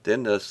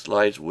 Then the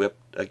slides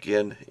whipped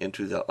again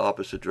into the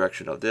opposite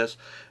direction of this,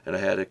 and I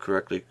had to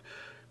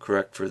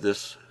correct for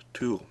this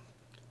too.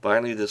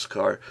 Finally, this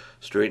car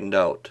straightened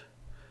out.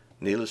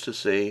 Needless to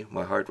say,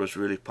 my heart was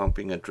really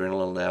pumping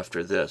adrenaline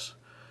after this.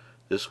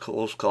 This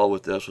close call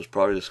with this was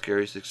probably the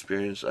scariest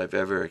experience I've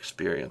ever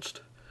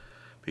experienced,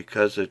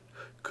 because it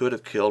could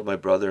have killed my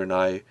brother and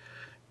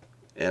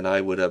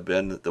I would have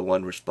been the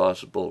one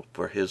responsible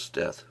for his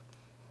death.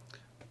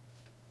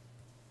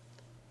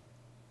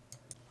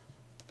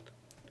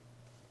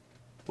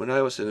 When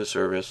I was in the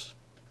service,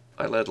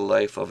 I led a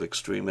life of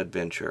extreme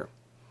adventure.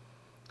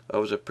 I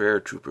was a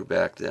paratrooper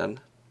back then,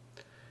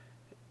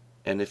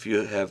 and if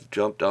you have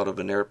jumped out of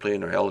an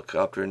airplane or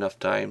helicopter enough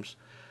times,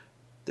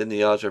 then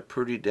the odds are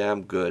pretty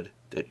damn good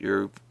that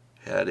you've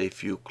had a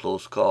few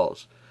close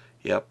calls.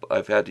 Yep,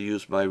 I've had to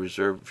use my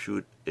reserve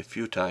chute a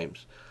few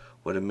times.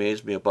 What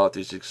amazed me about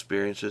these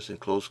experiences and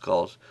close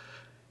calls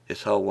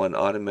is how one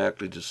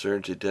automatically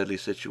discerns a deadly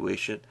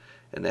situation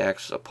and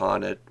acts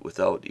upon it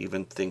without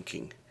even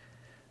thinking.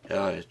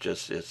 Yeah,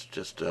 it's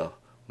just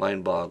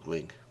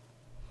mind-boggling.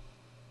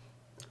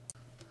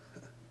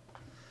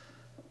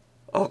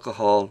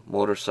 Alcohol,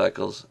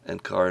 motorcycles,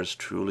 and cars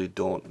truly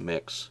don't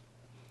mix.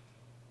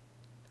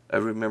 I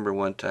remember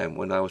one time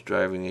when I was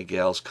driving a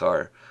gal's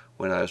car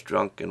when I was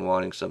drunk and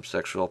wanting some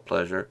sexual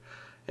pleasure,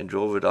 and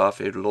drove it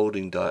off a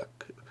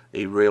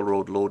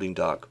railroad loading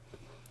dock.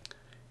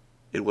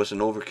 It was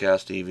an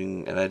overcast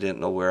evening, and I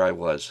didn't know where I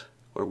was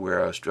or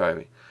where I was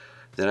driving.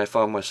 Then I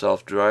found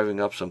myself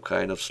driving up some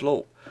kind of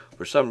slope.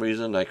 For some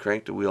reason, I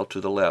cranked the wheel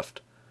to the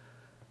left.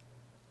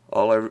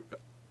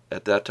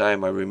 At that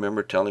time, I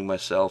remember telling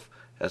myself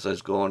as I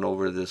was going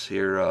over this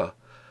here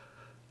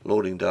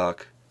loading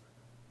dock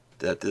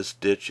that this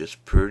ditch is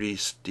pretty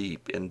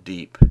steep and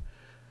deep.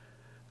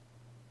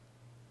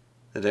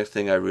 The next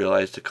thing I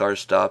realized, the car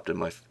stopped and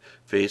my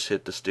face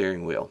hit the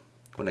steering wheel.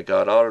 When I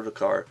got out of the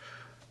car,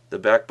 the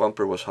back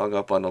bumper was hung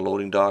up on the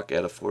loading dock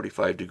at a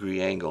 45-degree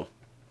angle.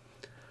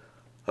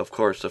 Of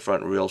course, the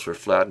front wheels were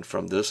flattened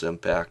from this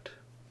impact.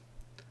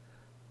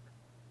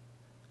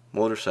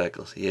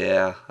 Motorcycles.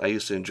 Yeah, I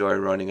used to enjoy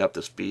running up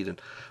the speed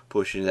and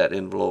pushing that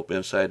envelope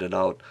inside and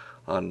out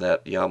on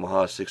that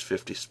Yamaha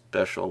 650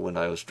 Special when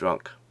I was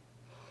drunk.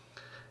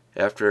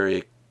 After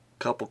a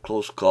couple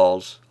close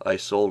calls, I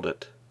sold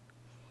it.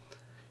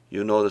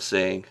 You know the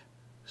saying,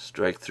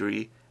 strike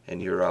three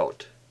and you're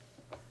out.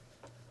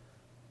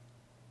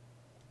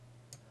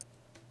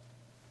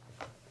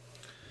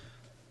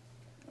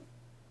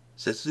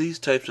 Since these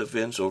types of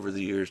events over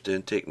the years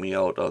didn't take me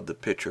out of the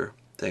picture,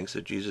 thanks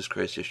to Jesus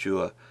Christ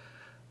Yeshua,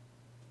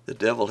 the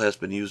devil has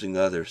been using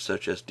others,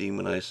 such as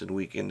demonized and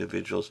weak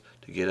individuals,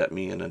 to get at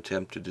me and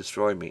attempt to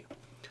destroy me.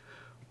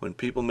 When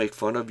people make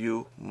fun of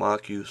you,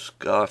 mock you,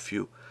 scoff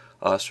you,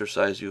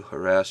 ostracize you,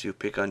 harass you,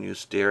 pick on you,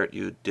 stare at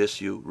you,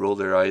 diss you, roll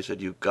their eyes at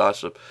you,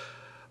 gossip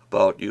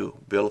about you,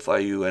 vilify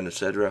you, and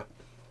etc.,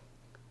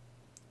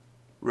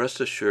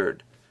 rest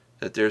assured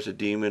that there's a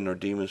demon or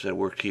demons at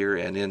work here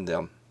and in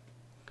them.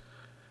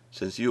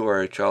 Since you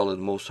are a child of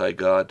the Most High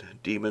God,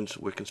 demons,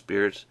 wicked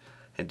spirits,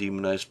 and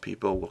demonized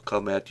people will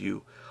come at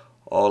you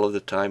all of the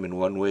time in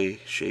one way,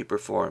 shape, or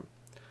form.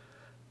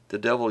 The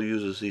devil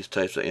uses these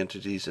types of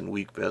entities and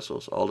weak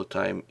vessels all the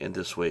time in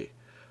this way.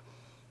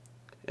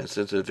 And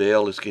since the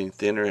veil is getting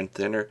thinner and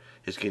thinner,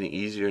 it's getting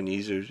easier and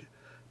easier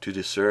to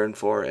discern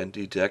for and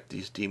detect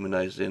these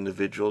demonized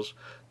individuals,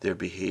 their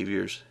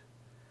behaviors,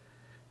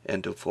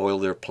 and to foil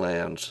their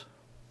plans.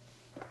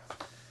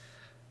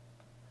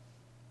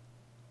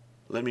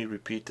 Let me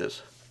repeat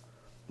this.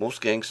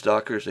 Most gang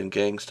stalkers and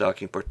gang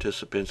stalking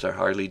participants are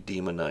highly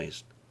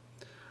demonized.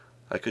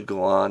 I could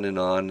go on and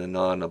on and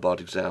on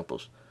about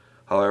examples.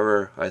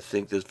 However, I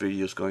think this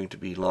video is going to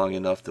be long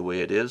enough the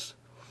way it is.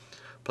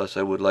 Plus,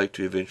 I would like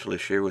to eventually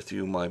share with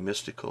you my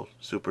mystical,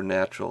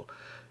 supernatural,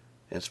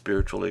 and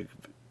spiritual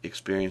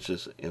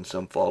experiences in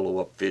some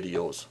follow-up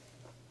videos.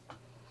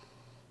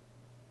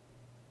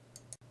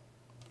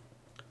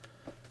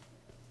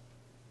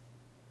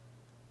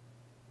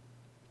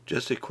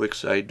 Just a quick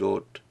side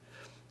note.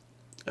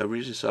 I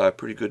recently saw a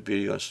pretty good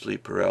video on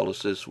sleep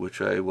paralysis,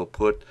 which I will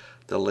put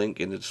the link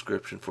in the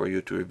description for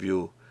you to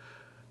review.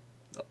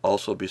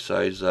 Also,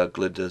 besides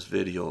Glynda's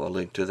video, a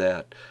link to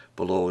that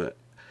below.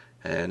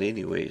 And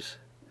anyways,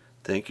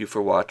 thank you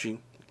for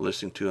watching,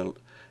 listening to,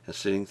 and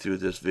sitting through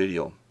this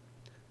video.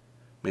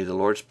 May the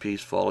Lord's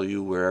peace follow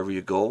you wherever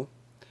you go.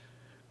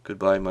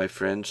 Goodbye, my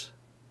friends,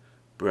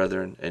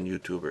 brethren, and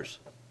YouTubers.